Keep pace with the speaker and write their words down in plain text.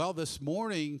Well, this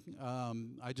morning,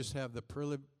 I just have the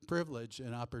privilege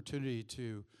and opportunity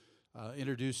to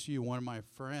introduce to you one of my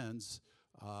friends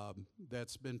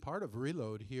that's been part of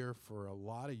Reload here for a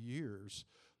lot of years.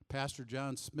 Pastor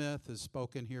John Smith has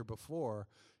spoken here before,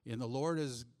 and the Lord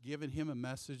has given him a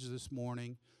message this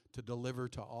morning to deliver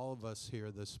to all of us here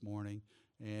this morning.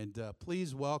 And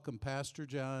please welcome Pastor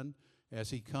John as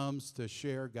he comes to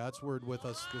share God's Word with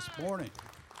us this morning.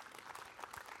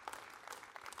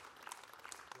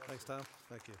 Thanks, Tom.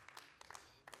 Thank you.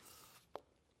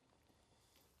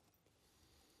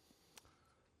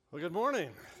 Well, good morning.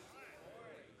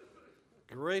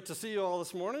 Great to see you all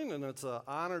this morning, and it's an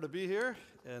honor to be here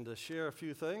and to share a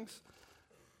few things.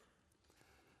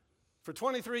 For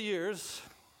 23 years,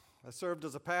 I served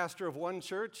as a pastor of one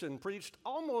church and preached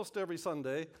almost every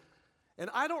Sunday, and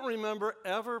I don't remember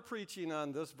ever preaching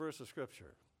on this verse of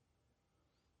Scripture.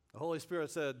 The Holy Spirit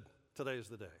said, "Today's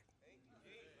the day."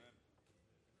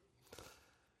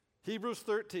 Hebrews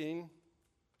 13,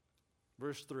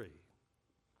 verse 3.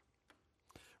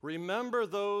 Remember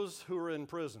those who are in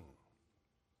prison,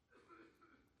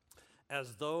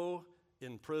 as though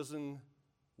in prison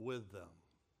with them.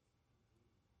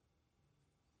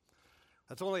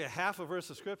 That's only a half a verse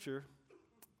of Scripture,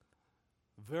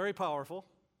 very powerful,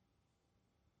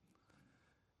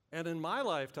 and in my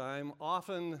lifetime,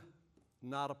 often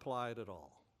not applied at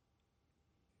all.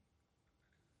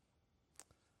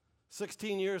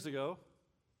 16 years ago,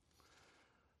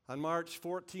 on March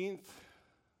 14th,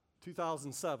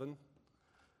 2007,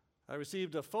 I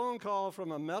received a phone call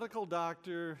from a medical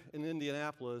doctor in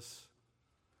Indianapolis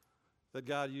that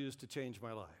God used to change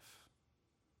my life.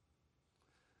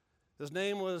 His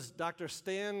name was Dr.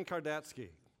 Stan Kardatsky.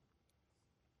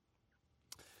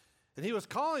 And he was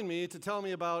calling me to tell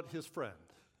me about his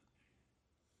friend.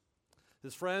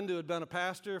 His friend who had been a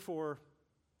pastor for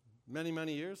many,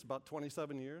 many years, about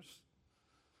 27 years,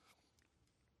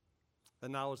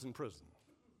 and now is in prison.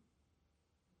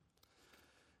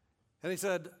 And he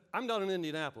said, "I'm down in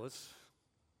Indianapolis.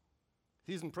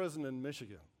 He's in prison in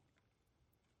Michigan.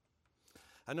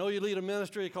 I know you lead a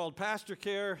ministry called Pastor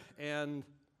Care, and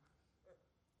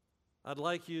I'd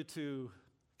like you to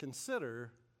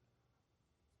consider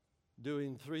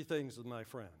doing three things with my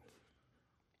friend."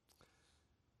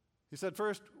 He said,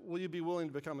 "First, will you be willing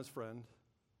to become his friend?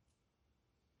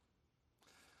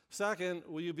 Second,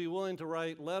 will you be willing to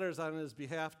write letters on his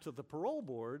behalf to the parole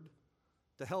board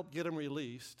to help get him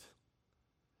released?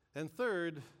 And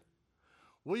third,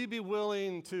 will you be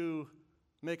willing to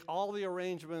make all the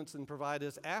arrangements and provide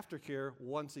his aftercare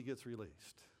once he gets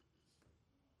released?"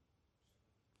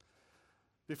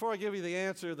 Before I give you the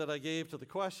answer that I gave to the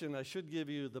question, I should give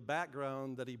you the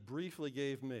background that he briefly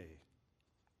gave me.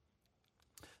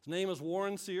 His name is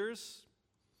Warren Sears,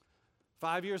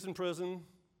 5 years in prison,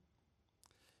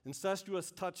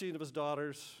 incestuous touching of his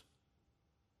daughters,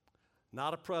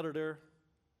 not a predator,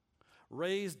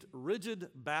 raised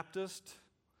rigid Baptist,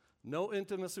 no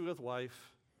intimacy with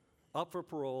wife, up for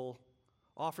parole,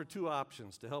 offered two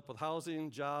options to help with housing,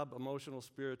 job, emotional,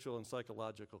 spiritual, and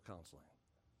psychological counseling.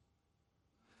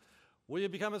 Will you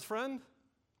become his friend?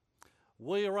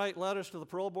 Will you write letters to the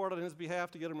parole board on his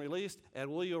behalf to get him released?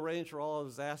 And will you arrange for all of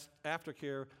his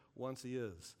aftercare once he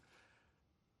is?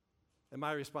 And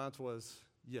my response was,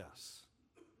 yes.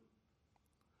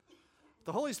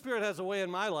 The Holy Spirit has a way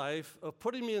in my life of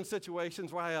putting me in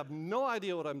situations where I have no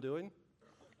idea what I'm doing,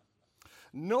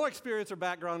 no experience or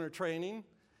background or training,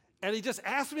 and he just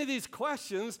asks me these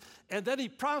questions, and then he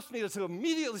prompts me to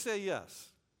immediately say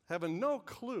yes, having no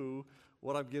clue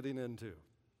what I'm getting into.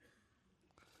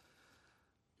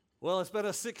 Well, it's been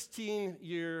a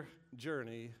 16-year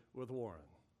journey with Warren.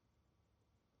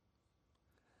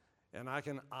 And I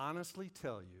can honestly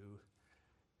tell you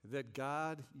that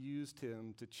God used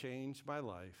him to change my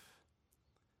life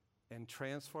and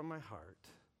transform my heart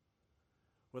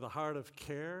with a heart of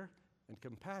care and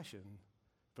compassion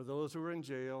for those who are in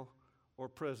jail or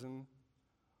prison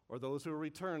or those who are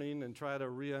returning and try to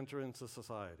re-enter into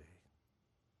society.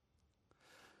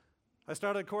 I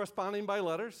started corresponding by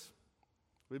letters.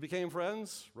 We became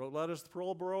friends, wrote letters to the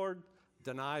parole board,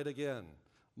 denied again.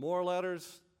 More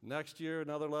letters, next year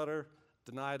another letter,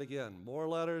 denied again. More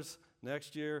letters,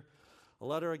 next year a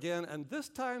letter again. And this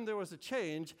time there was a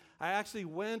change. I actually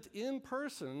went in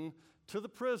person to the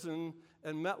prison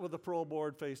and met with the parole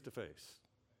board face to face.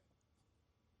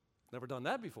 Never done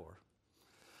that before.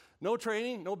 No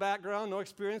training, no background, no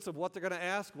experience of what they're going to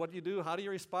ask, what do you do, how do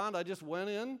you respond. I just went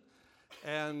in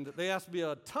and they asked me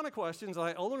a ton of questions, and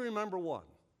I only remember one.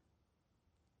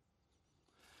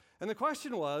 And the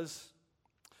question was,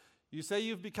 you say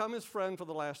you've become his friend for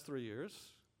the last 3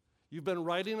 years. You've been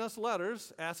writing us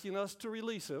letters asking us to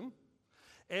release him,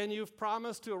 and you've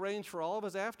promised to arrange for all of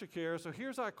his aftercare. So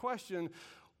here's our question.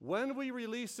 When we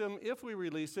release him, if we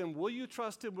release him, will you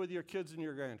trust him with your kids and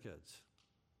your grandkids?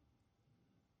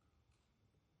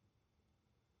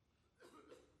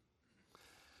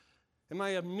 And my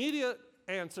immediate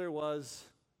answer was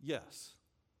yes.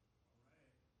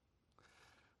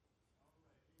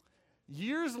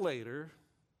 Years later,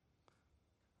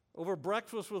 over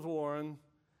breakfast with Warren,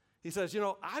 he says,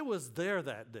 I was there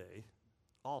that day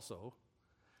also.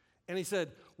 And he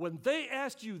said, when they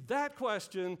asked you that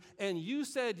question and you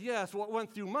said yes, what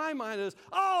went through my mind is,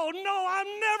 oh no,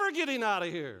 I'm never getting out of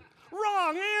here.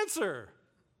 Wrong answer.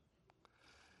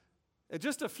 And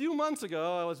just a few months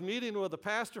ago, I was meeting with a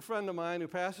pastor friend of mine who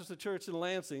pastors a church in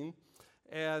Lansing,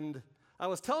 and I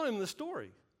was telling him the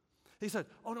story. He said,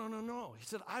 oh, no. He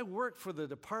said, I worked for the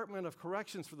Department of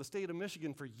Corrections for the state of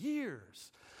Michigan for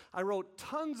years. I wrote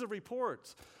tons of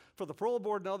reports for the parole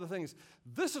board and other things.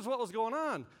 This is what was going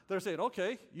on. They're saying,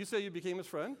 okay, you say you became his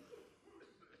friend.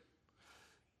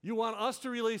 You want us to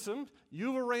release him.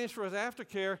 You've arranged for his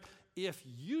aftercare. If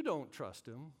you don't trust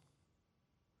him,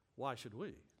 why should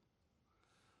we?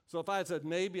 So if I had said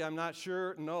maybe, I'm not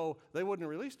sure, no, they wouldn't have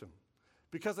released him.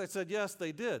 Because I said yes,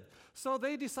 they did. So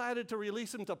they decided to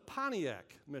release him to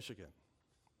Pontiac, Michigan.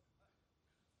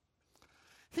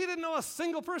 He didn't know a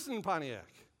single person in Pontiac.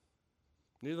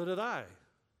 Neither did I.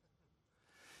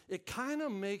 It kind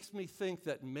of makes me think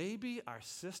that maybe our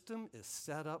system is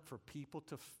set up for people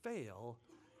to fail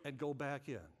and go back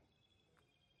in.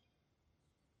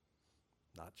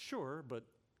 Not sure, but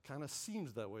kind of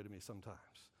seems that way to me sometimes.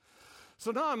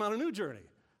 So now I'm on a new journey.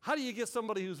 How do you get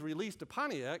somebody who's released to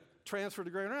Pontiac transferred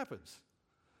to Grand Rapids?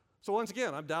 So once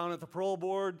again, I'm down at the parole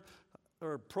board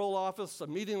or parole office.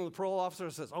 I'm meeting with the parole officer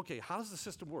and says, okay, how does the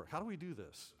system work? How do we do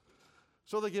this?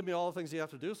 So they give me all the things you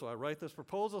have to do. So I write this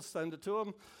proposal, send it to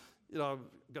them. I'm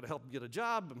going to help him get a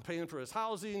job. I'm paying for his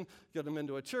housing, get him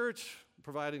into a church,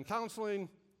 providing counseling.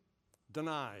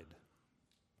 Denied.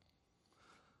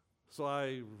 So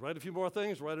I write a few more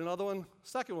things, write another one,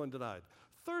 second one denied,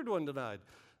 third one denied.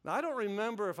 Now, I don't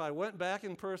remember if I went back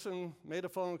in person, made a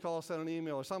phone call, sent an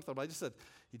email or something, but I just said,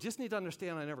 you just need to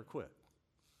understand I never quit.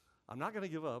 I'm not going to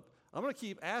give up. I'm going to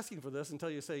keep asking for this until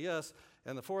you say yes,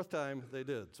 and the fourth time they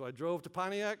did. So I drove to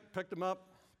Pontiac, picked him up,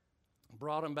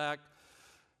 brought him back,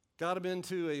 got him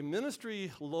into a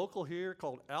ministry local here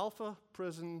called Alpha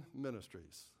Prison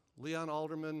Ministries. Leon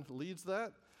Alderman leads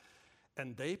that,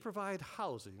 and they provide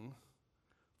housing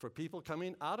for people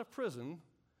coming out of prison,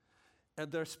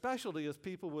 and their specialty is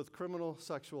people with criminal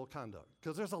sexual conduct,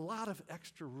 because there's a lot of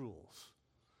extra rules.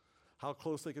 How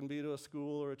close they can be to a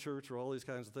school or a church or all these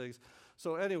kinds of things.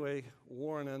 So anyway,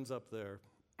 Warren ends up there,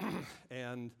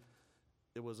 and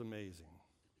it was amazing.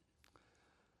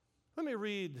 Let me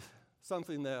read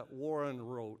something that Warren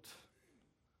wrote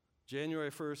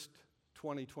January 1st,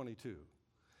 2022.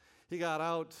 He got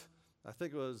out, I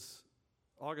think it was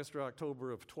August or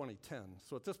October of 2010.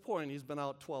 So at this point, he's been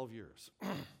out 12 years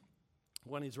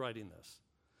when he's writing this.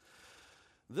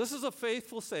 This is a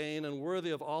faithful saying and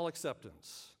worthy of all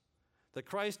acceptance, that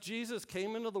Christ Jesus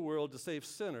came into the world to save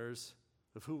sinners,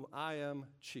 of whom I am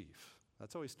chief.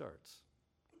 That's how he starts.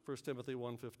 1 Timothy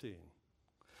 1:15.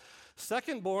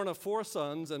 Second born of 4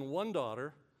 sons and 1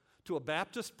 daughter, to a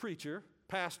Baptist preacher,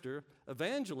 pastor,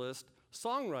 evangelist,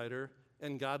 songwriter,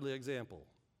 and godly example.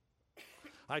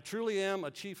 I truly am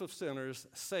a chief of sinners,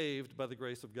 saved by the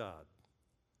grace of God.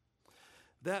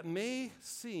 That may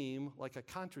seem like a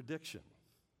contradiction,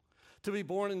 to be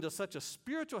born into such a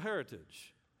spiritual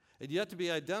heritage, and yet to be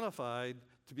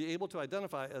able to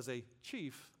identify as a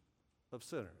chief of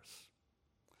sinners.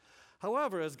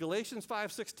 However, as Galatians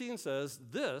 5:16 says,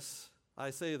 this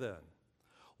I say then,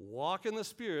 walk in the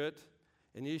Spirit,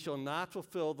 and ye shall not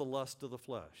fulfill the lust of the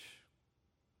flesh.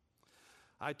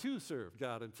 I too served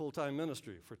God in full-time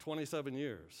ministry for 27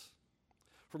 years,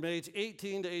 from age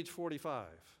 18 to age 45,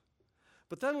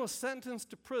 but then was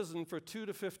sentenced to prison for 2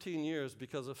 to 15 years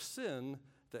because of sin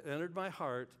that entered my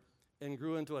heart and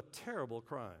grew into a terrible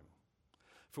crime,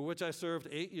 for which I served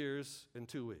 8 years and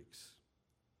 2 weeks.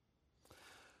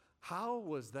 How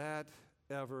was that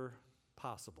ever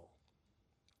possible?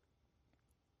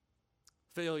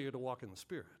 Failure to walk in the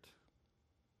Spirit.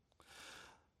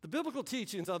 The biblical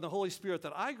teachings on the Holy Spirit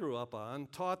that I grew up on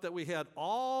taught that we had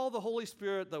all the Holy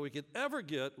Spirit that we could ever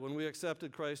get when we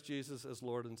accepted Christ Jesus as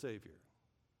Lord and Savior.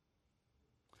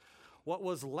 What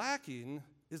was lacking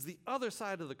is the other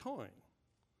side of the coin,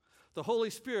 the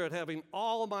Holy Spirit having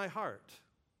all my heart.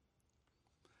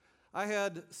 I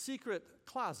had secret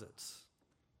closets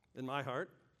in my heart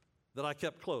that I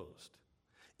kept closed.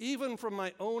 even from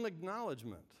my own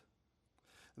acknowledgement.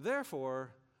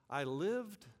 Therefore, I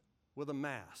lived with a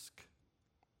mask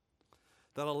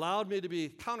that allowed me to be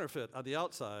counterfeit on the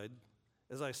outside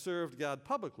as I served God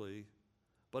publicly,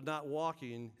 but not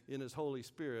walking in His Holy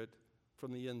Spirit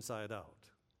from the inside out.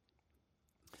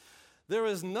 There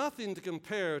is nothing to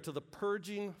compare to the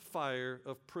purging fire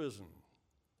of prison.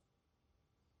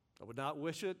 I would not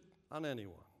wish it on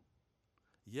anyone.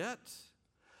 Yet,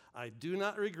 I do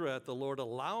not regret the Lord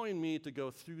allowing me to go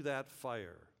through that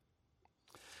fire.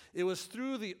 It was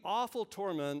through the awful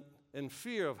torment and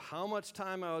fear of how much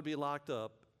time I would be locked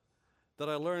up that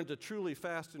I learned to truly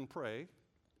fast and pray,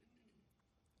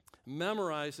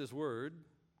 memorize His Word,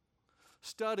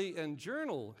 study and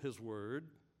journal His Word,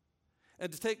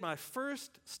 and to take my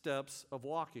first steps of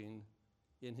walking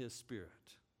in His Spirit.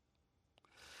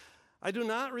 I do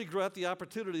not regret the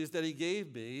opportunities that He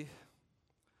gave me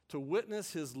to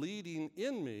witness His leading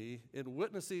in me in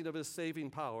witnessing of His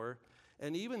saving power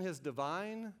and even His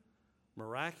divine,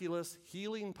 miraculous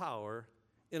healing power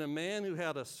in a man who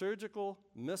had a surgical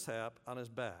mishap on his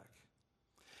back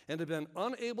and had been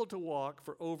unable to walk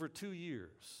for over 2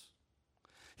 years.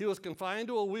 He was confined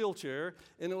to a wheelchair,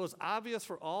 and it was obvious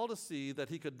for all to see that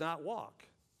he could not walk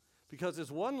because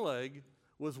his one leg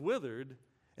was withered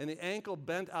and the ankle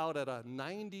bent out at a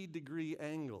 90-degree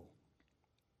angle.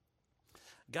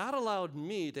 God allowed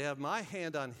me to have my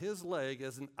hand on his leg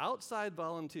as an outside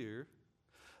volunteer.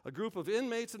 A group of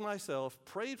inmates and myself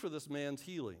prayed for this man's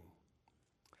healing.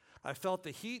 I felt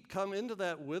the heat come into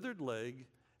that withered leg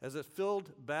as it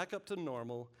filled back up to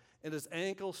normal and his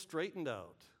ankle straightened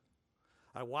out.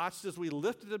 I watched as we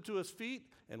lifted him to his feet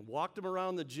and walked him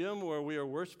around the gym where we were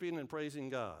worshiping and praising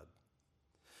God.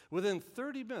 Within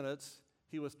 30 minutes,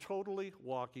 he was totally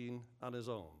walking on his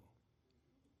own.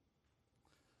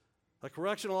 A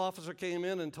correctional officer came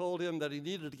in and told him that he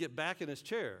needed to get back in his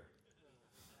chair.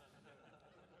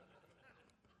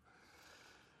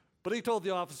 But he told the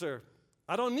officer,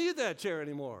 "I don't need that chair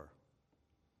anymore.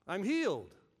 I'm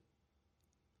healed."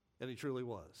 And he truly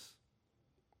was.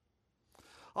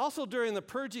 Also, during the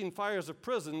purging fires of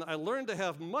prison, I learned to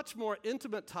have much more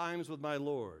intimate times with my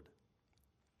Lord.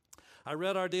 I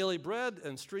read Our Daily Bread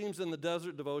and Streams in the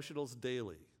Desert devotionals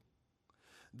daily.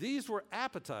 These were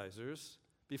appetizers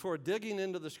before digging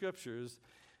into the Scriptures,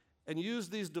 and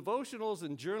used these devotionals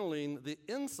and journaling the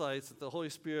insights that the Holy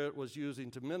Spirit was using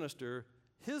to minister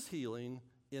His healing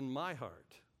in my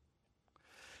heart.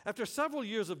 After several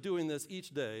years of doing this each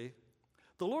day,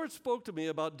 the Lord spoke to me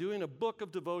about doing a book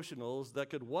of devotionals that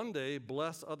could one day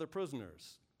bless other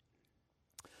prisoners.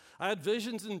 I had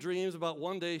visions and dreams about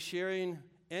one day sharing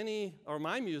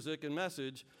my music and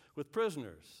message with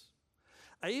prisoners.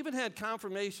 I even had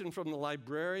confirmation from the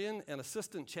librarian and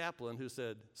assistant chaplain who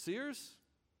said, "Sears,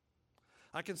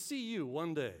 I can see you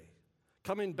one day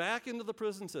coming back into the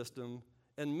prison system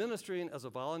and ministering as a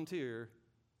volunteer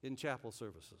in chapel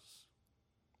services."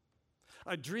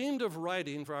 I dreamed of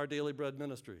writing for Our Daily Bread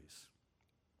Ministries,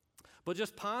 but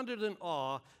just pondered in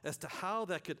awe as to how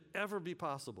that could ever be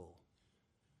possible.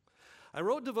 I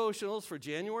wrote devotionals for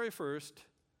January 1st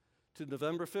to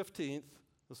November 15th.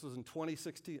 This was in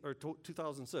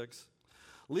 2006,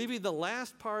 leaving the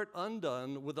last part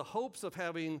undone with the hopes of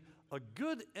having a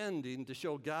good ending to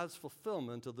show God's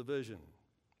fulfillment of the vision.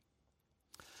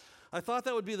 I thought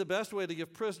that would be the best way to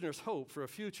give prisoners hope for a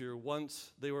future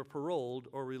once they were paroled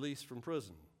or released from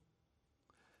prison.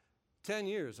 10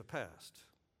 years have passed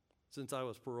since I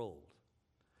was paroled,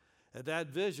 and that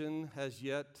vision has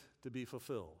yet to be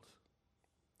fulfilled.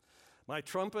 My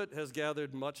trumpet has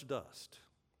gathered much dust.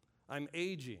 I'm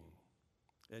aging,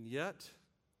 and yet,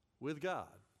 with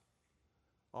God,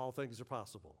 all things are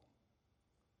possible.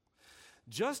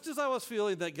 Just as I was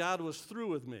feeling that God was through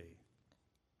with me,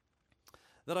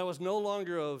 that I was no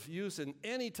longer of use in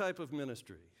any type of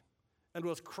ministry, and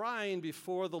was crying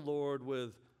before the Lord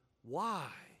with,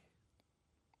 "Why?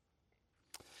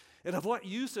 And of what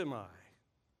use am I?"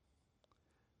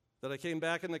 that I came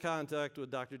back into contact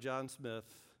with Dr. John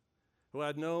Smith, who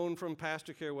I'd known from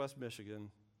Pastor Care West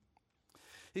Michigan.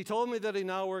 He told me that he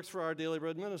now works for Our Daily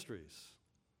Bread Ministries.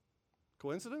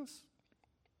 Coincidence?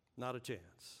 Not a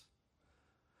chance.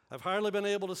 I've hardly been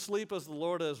able to sleep as the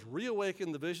Lord has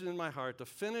reawakened the vision in my heart to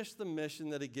finish the mission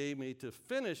that He gave me to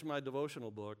finish my devotional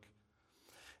book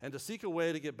and to seek a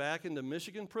way to get back into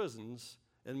Michigan prisons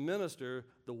and minister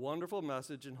the wonderful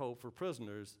message and hope for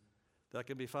prisoners that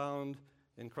can be found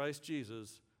in Christ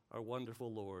Jesus, our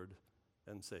wonderful Lord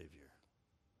and Savior.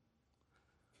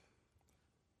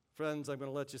 Friends, I'm going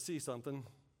to let you see something.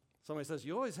 Somebody says,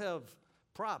 "You always have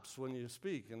props when you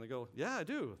speak." And they go, "Yeah, I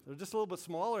do. They're just a little bit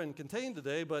smaller and contained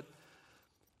today, but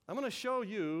I'm going to show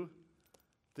you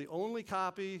the only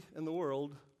copy in the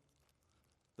world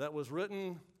that was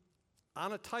written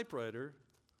on a typewriter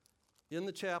in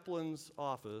the chaplain's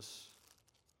office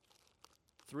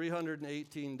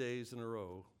 318 days in a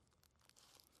row,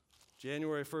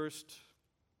 January 1st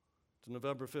to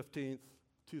November 15th,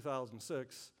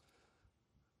 2006.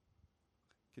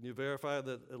 Can you verify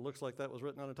that it looks like that was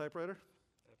written on a typewriter?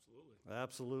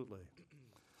 Absolutely. Absolutely.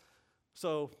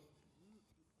 So,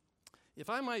 if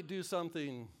I might do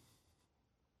something,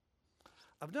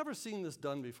 I've never seen this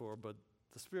done before, but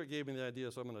the Spirit gave me the idea,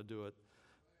 so I'm going to do it.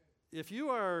 If you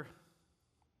are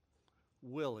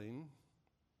willing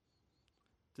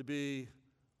to be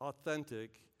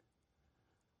authentic,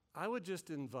 I would just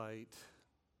invite,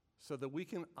 so that we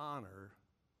can honor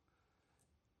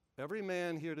every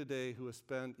man here today who has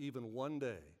spent even one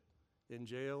day in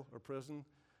jail or prison.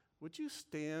 Would you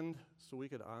stand so we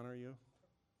could honor you?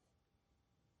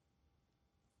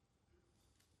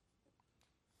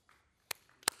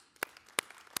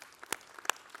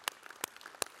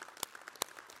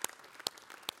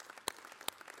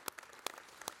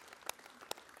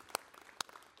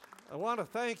 I want to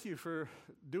thank you for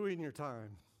doing your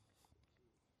time.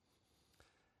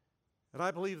 And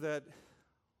I believe that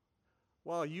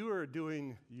while you are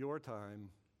doing your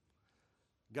time,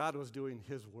 God was doing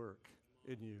his work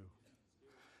in you,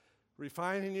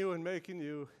 refining you and making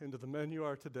you into the men you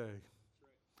are today.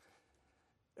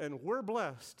 And we're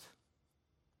blessed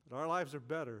that our lives are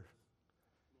better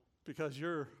because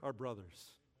you're our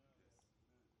brothers.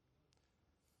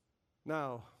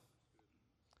 Now,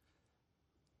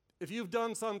 if you've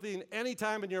done something any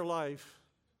time in your life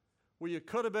where you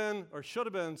could have been or should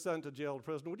have been sent to jail or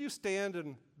prison, would you stand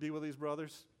and be with these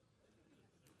brothers?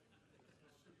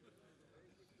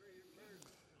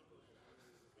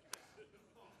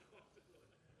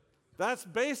 That's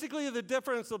basically the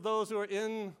difference of those who are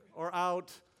in or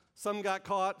out. Some got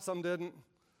caught, some didn't.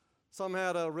 Some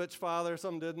had a rich father,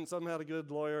 some didn't. Some had a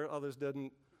good lawyer, others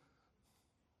didn't.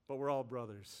 But we're all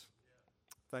brothers.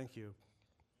 Thank you.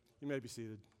 You may be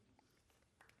seated.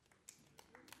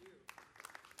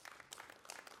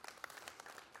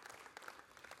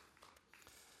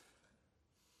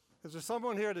 Is there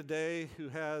someone here today who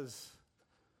has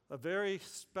a very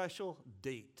special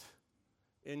date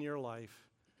in your life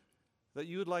that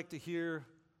you would like to hear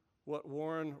what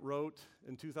Warren wrote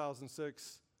in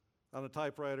 2006 on a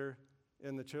typewriter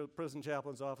in the prison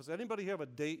chaplain's office? Anybody have a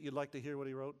date you'd like to hear what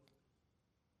he wrote?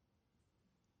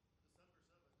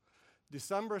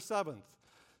 December 7th.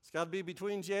 It's got to be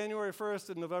between January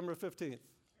 1st and November 15th.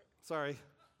 Sorry.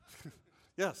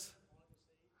 Yes.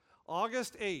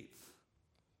 August 8th.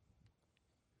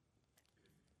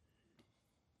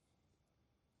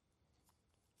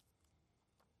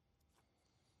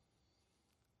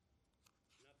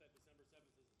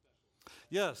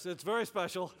 Yes, it's very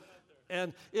special,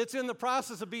 and it's in the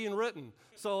process of being written.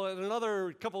 So in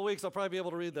another couple of weeks, I'll probably be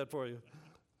able to read that for you.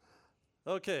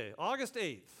 Okay, August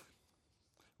 8th.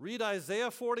 Read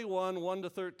Isaiah 41, 1 to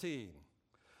 13.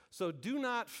 So do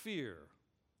not fear,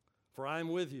 for I am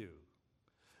with you.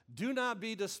 Do not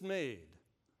be dismayed,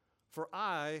 for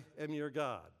I am your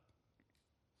God.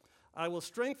 I will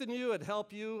strengthen you and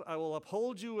help you. I will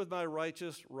uphold you with my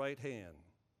righteous right hand.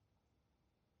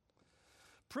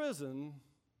 Prison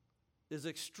is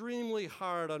extremely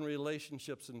hard on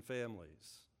relationships and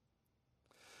families,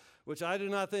 which I do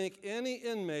not think any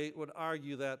inmate would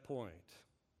argue that point.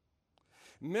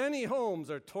 Many homes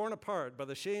are torn apart by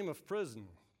the shame of prison,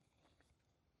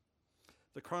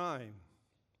 the crime,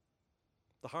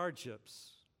 the hardships,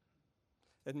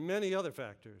 and many other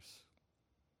factors.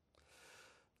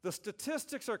 The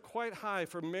statistics are quite high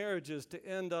for marriages to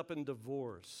end up in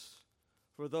divorce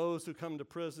for those who come to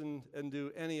prison and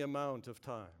do any amount of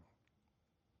time.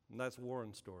 And that's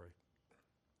Warren's story.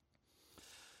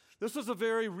 This was a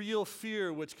very real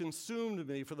fear which consumed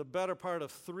me for the better part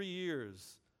of 3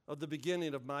 years of the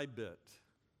beginning of my bit.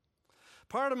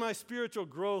 Part of my spiritual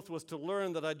growth was to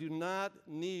learn that I do not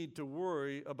need to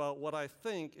worry about what I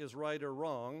think is right or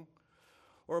wrong,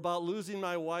 or about losing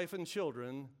my wife and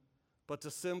children, but to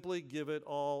simply give it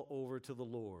all over to the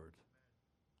Lord.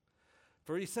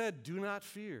 For he said, do not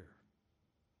fear,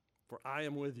 for I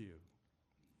am with you.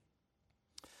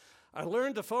 I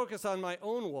learned to focus on my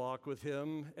own walk with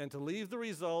him and to leave the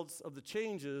results of the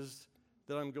changes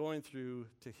that I'm going through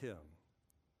to him.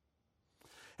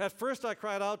 At first I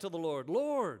cried out to the Lord,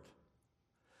 Lord,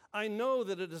 I know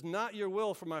that it is not your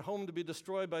will for my home to be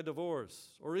destroyed by divorce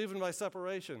or even by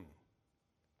separation.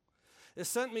 It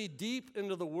sent me deep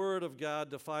into the Word of God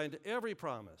to find every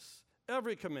promise,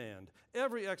 every command,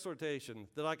 every exhortation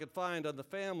that I could find on the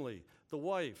family, the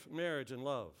wife, marriage, and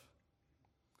love.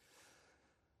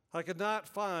 I could not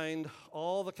find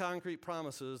all the concrete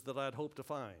promises that I'd hoped to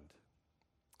find.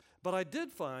 But I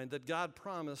did find that God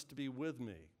promised to be with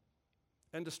me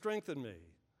and to strengthen me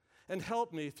and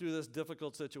help me through this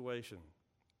difficult situation.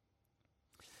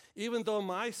 Even though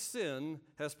my sin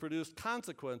has produced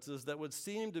consequences that would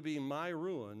seem to be my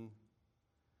ruin,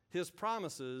 His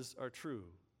promises are true,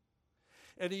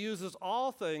 and He uses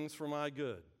all things for my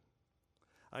good.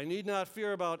 I need not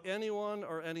fear about anyone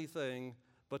or anything,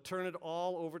 but turn it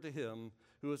all over to Him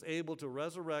who is able to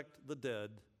resurrect the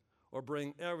dead or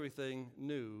bring everything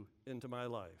new into my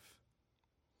life.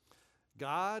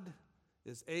 God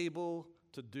is able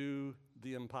to do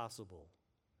the impossible,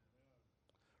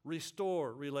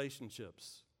 restore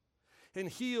relationships, and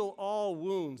heal all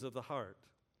wounds of the heart.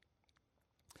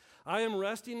 I am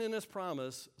resting in His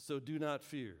promise, so do not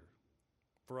fear,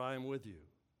 for I am with you.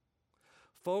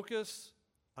 Focus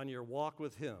on your walk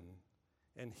with Him,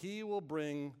 and He will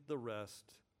bring the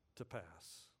rest to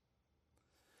pass.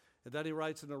 And then he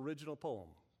writes an original poem.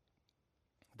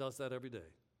 Does that every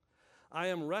day. I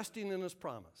am resting in His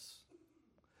promise.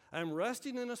 I am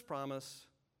resting in His promise.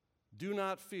 Do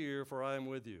not fear, for I am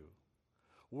with you.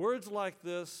 Words like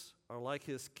this are like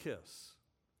His kiss,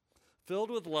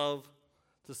 filled with love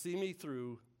to see me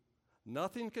through.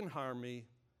 Nothing can harm me.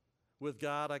 With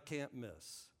God I can't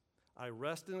miss. I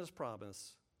rest in His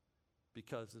promise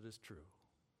because it is true.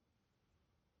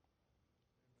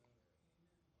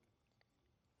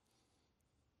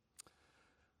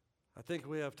 I think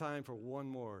we have time for one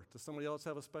more. Does somebody else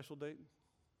have a special date?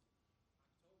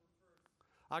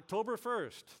 October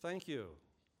 1st. Thank you.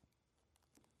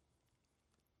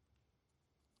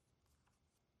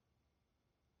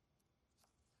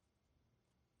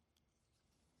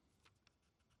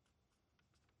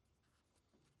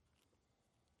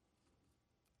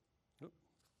 Oop.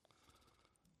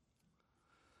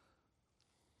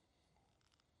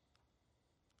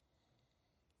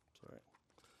 Sorry.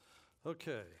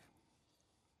 Okay.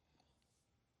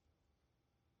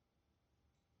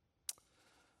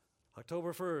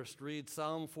 October 1st, read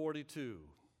Psalm 42.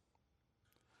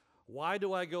 Why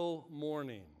do I go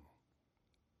mourning?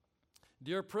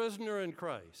 Dear prisoner in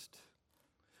Christ,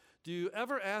 do you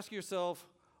ever ask yourself,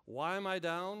 why am I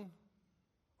down?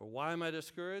 Or why am I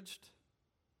discouraged?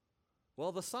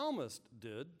 Well, the psalmist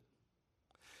did.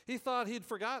 He thought he'd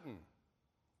forgotten.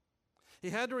 He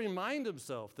had to remind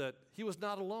himself that he was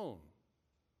not alone.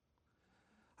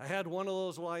 I had one of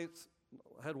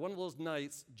those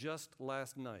nights just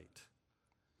last night.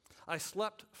 I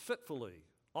slept fitfully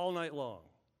all night long.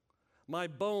 My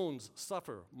bones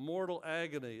suffer mortal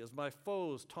agony as my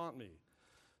foes taunt me,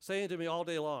 saying to me all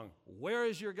day long, where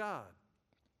is your God?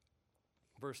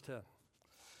 Verse 10.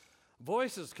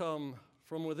 Voices come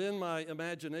from within my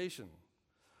imagination,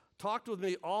 talked with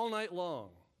me all night long,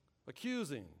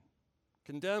 accusing,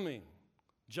 condemning,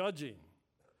 judging,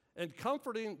 and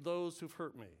comforting those who've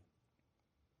hurt me.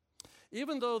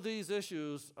 Even though these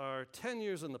issues are 10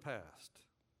 years in the past,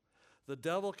 the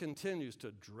devil continues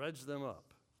to dredge them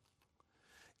up.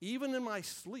 Even in my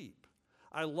sleep,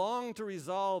 I long to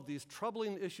resolve these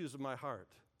troubling issues of my heart.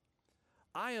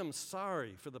 I am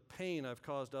sorry for the pain I've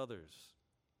caused others,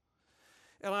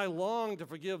 and I long to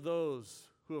forgive those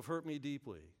who have hurt me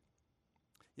deeply.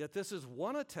 Yet this is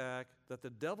one attack that the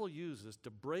devil uses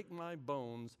to break my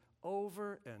bones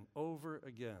over and over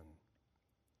again.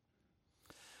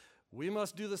 We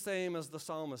must do the same as the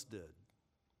psalmist did.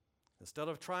 Instead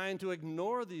of trying to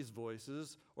ignore these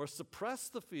voices or suppress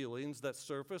the feelings that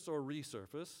surface or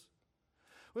resurface,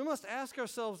 we must ask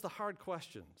ourselves the hard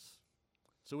questions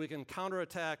so we can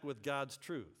counterattack with God's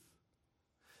truth.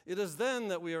 It is then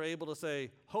that we are able to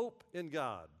say, hope in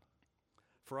God,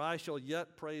 for I shall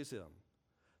yet praise Him,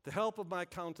 the help of my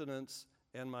countenance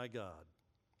and my God.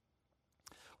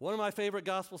 One of my favorite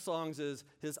gospel songs is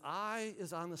His Eye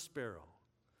is on the Sparrow,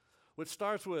 which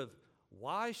starts with,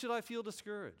 why should I feel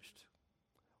discouraged?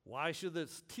 Why should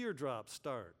this teardrop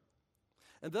start?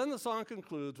 And then the song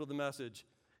concludes with the message,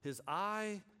 His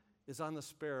eye is on the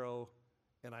sparrow,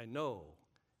 and I know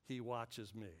He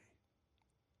watches me.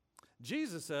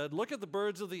 Jesus said, look at the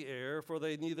birds of the air, for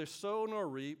they neither sow nor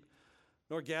reap,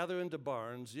 nor gather into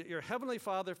barns, yet your heavenly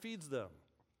Father feeds them.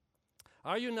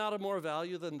 Are you not of more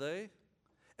value than they?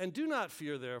 And do not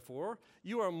fear, therefore,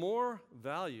 you are more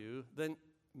value than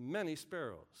many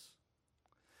sparrows.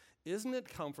 Isn't it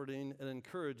comforting and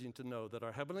encouraging to know that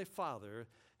our Heavenly Father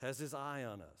has His eye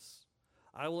on us?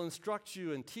 I will instruct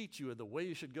you and teach you in the way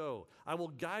you should go. I will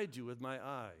guide you with my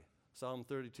eye, Psalm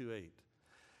 32:8.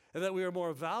 And that we are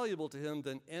more valuable to Him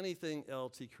than anything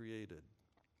else He created.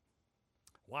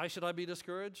 Why should I be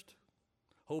discouraged?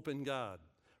 Hope in God,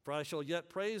 for I shall yet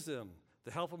praise Him,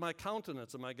 The help of my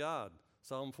countenance and my God,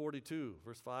 Psalm 42,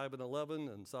 verse 5 and 11,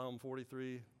 and Psalm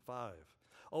 43, 5.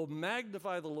 Oh,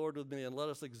 magnify the Lord with me, and let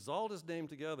us exalt his name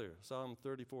together, Psalm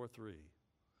 34, 3.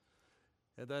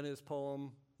 And then his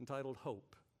poem entitled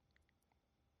Hope.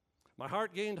 My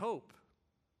heart gained hope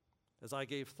as I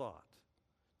gave thought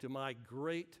to my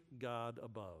great God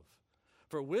above.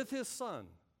 For with his Son,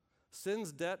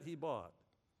 sin's debt he bought,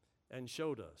 and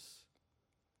showed us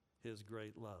his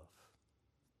great love.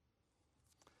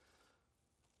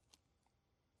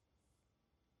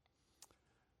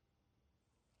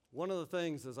 One of the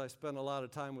things, as I spent a lot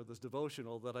of time with this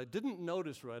devotional, that I didn't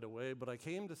notice right away, but I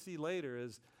came to see later,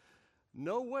 is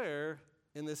nowhere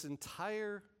in this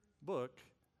entire book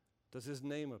does his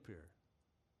name appear.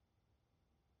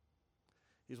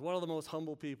 He's one of the most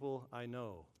humble people I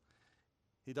know.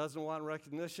 He doesn't want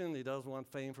recognition. He doesn't want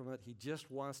fame from it. He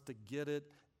just wants to get it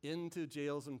into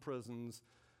jails and prisons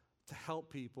to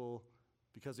help people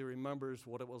because he remembers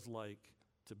what it was like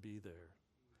to be there.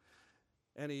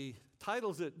 And he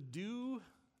titles it Due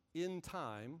in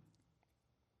Time,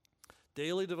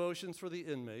 Daily Devotions for the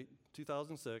Inmate,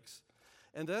 2006,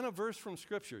 and then a verse from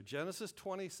Scripture, Genesis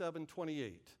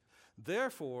 27:28.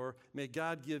 Therefore, may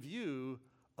God give you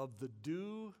of the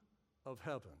dew of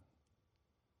heaven.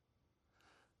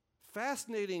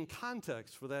 Fascinating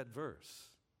context for that verse.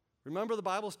 Remember the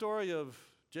Bible story of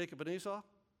Jacob and Esau?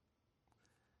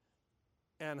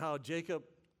 And how Jacob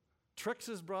tricks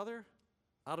his brother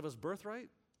out of his birthright?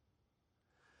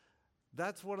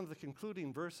 That's one of the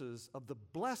concluding verses of the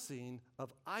blessing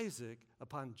of Isaac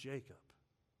upon Jacob.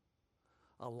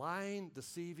 A lying,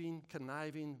 deceiving,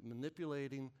 conniving,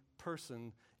 manipulating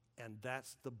person, and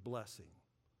that's the blessing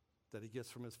that he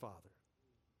gets from his father.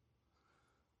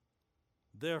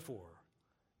 Therefore,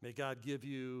 may God give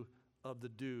you of the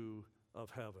dew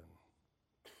of heaven.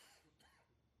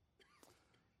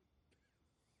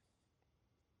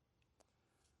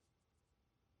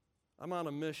 I'm on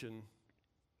a mission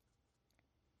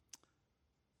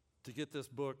to get this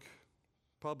book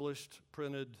published,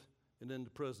 printed, and into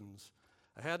prisons.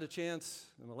 I had a chance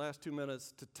in the last 2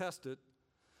 minutes to test it.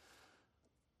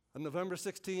 On November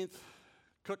 16th,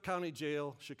 Cook County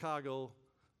Jail, Chicago,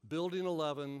 Building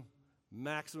 11,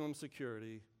 maximum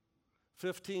security,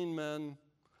 15 men,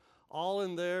 all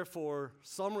in there for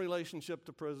some relationship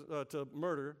to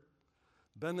murder,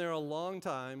 been there a long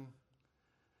time,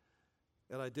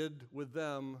 and I did with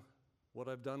them what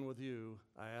I've done with you.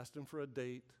 I asked them for a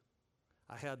date.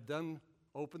 I had them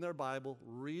open their Bible,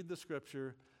 read the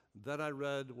Scripture, then I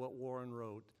read what Warren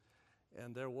wrote,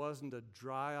 and there wasn't a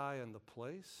dry eye in the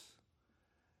place.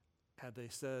 And they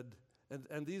said,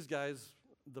 and these guys,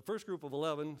 the first group of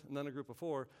 11 and then a group of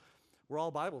 4, were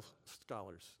all Bible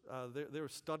scholars. They were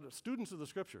students of the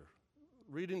Scripture,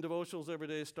 reading devotionals every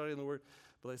day, studying the Word,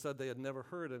 but they said they had never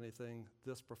heard anything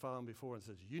this profound before and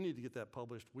said, you need to get that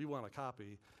published. We want a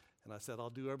copy. And I said, I'll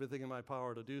do everything in my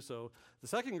power to do so. The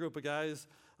second group of guys,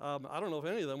 I don't know if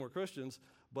any of them were Christians,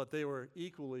 but they were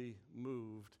equally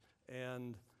moved.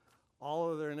 And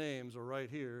all of their names are right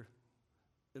here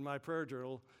in my prayer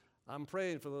journal. I'm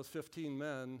praying for those 15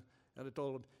 men, and I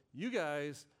told them, you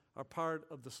guys are part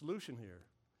of the solution here.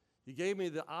 You gave me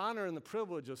the honor and the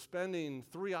privilege of spending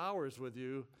 3 hours with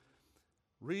you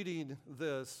reading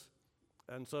this,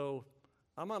 and so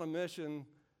I'm on a mission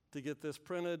to get this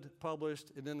printed,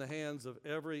 published, and in the hands of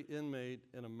every inmate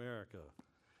in America.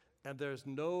 And there's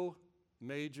no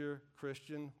major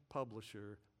Christian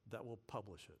publisher that will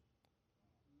publish it.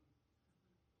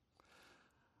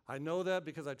 I know that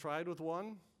because I tried with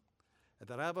one, and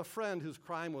that I have a friend whose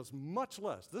crime was much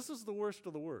less. This is the worst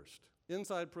of the worst,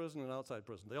 inside prison and outside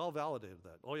prison. They all validated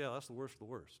that. Oh yeah, that's the worst of the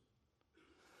worst.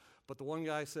 But the one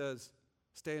guy says,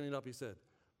 standing up, he said,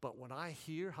 but when I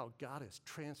hear how God has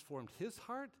transformed his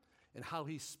heart and how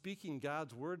he's speaking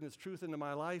God's word and his truth into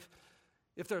my life,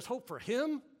 if there's hope for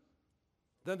him,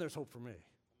 then there's hope for me.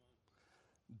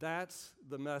 That's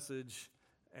the message,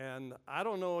 and I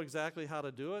don't know exactly how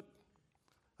to do it.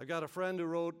 I've got a friend who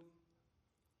wrote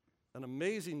an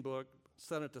amazing book,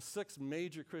 sent it to 6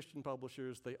 major Christian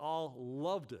publishers. They all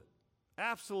loved it,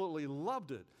 absolutely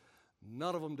loved it.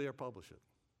 None of them dare publish it.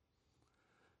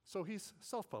 So he's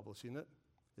self-publishing it.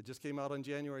 It just came out on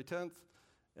January 10th,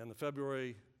 and the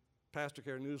February Pastor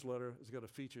Care newsletter is going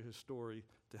to feature his story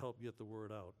to help get the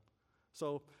word out.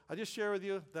 So I just share with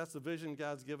you, that's the vision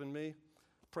God's given me.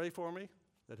 Pray for me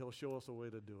that he'll show us a way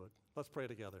to do it. Let's pray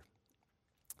together.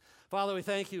 Father, we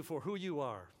thank you for who you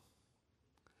are.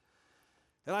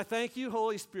 And I thank you,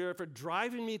 Holy Spirit, for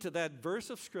driving me to that verse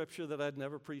of Scripture that I'd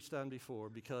never preached on before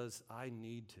because I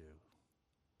need to.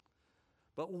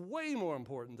 But way more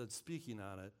important than speaking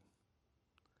on it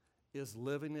is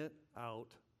living it out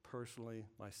personally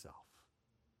myself.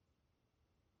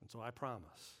 And so I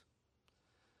promise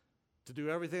to do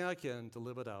everything I can to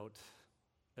live it out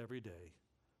every day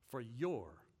for your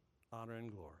honor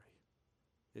and glory.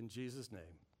 In Jesus' name,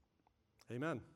 amen.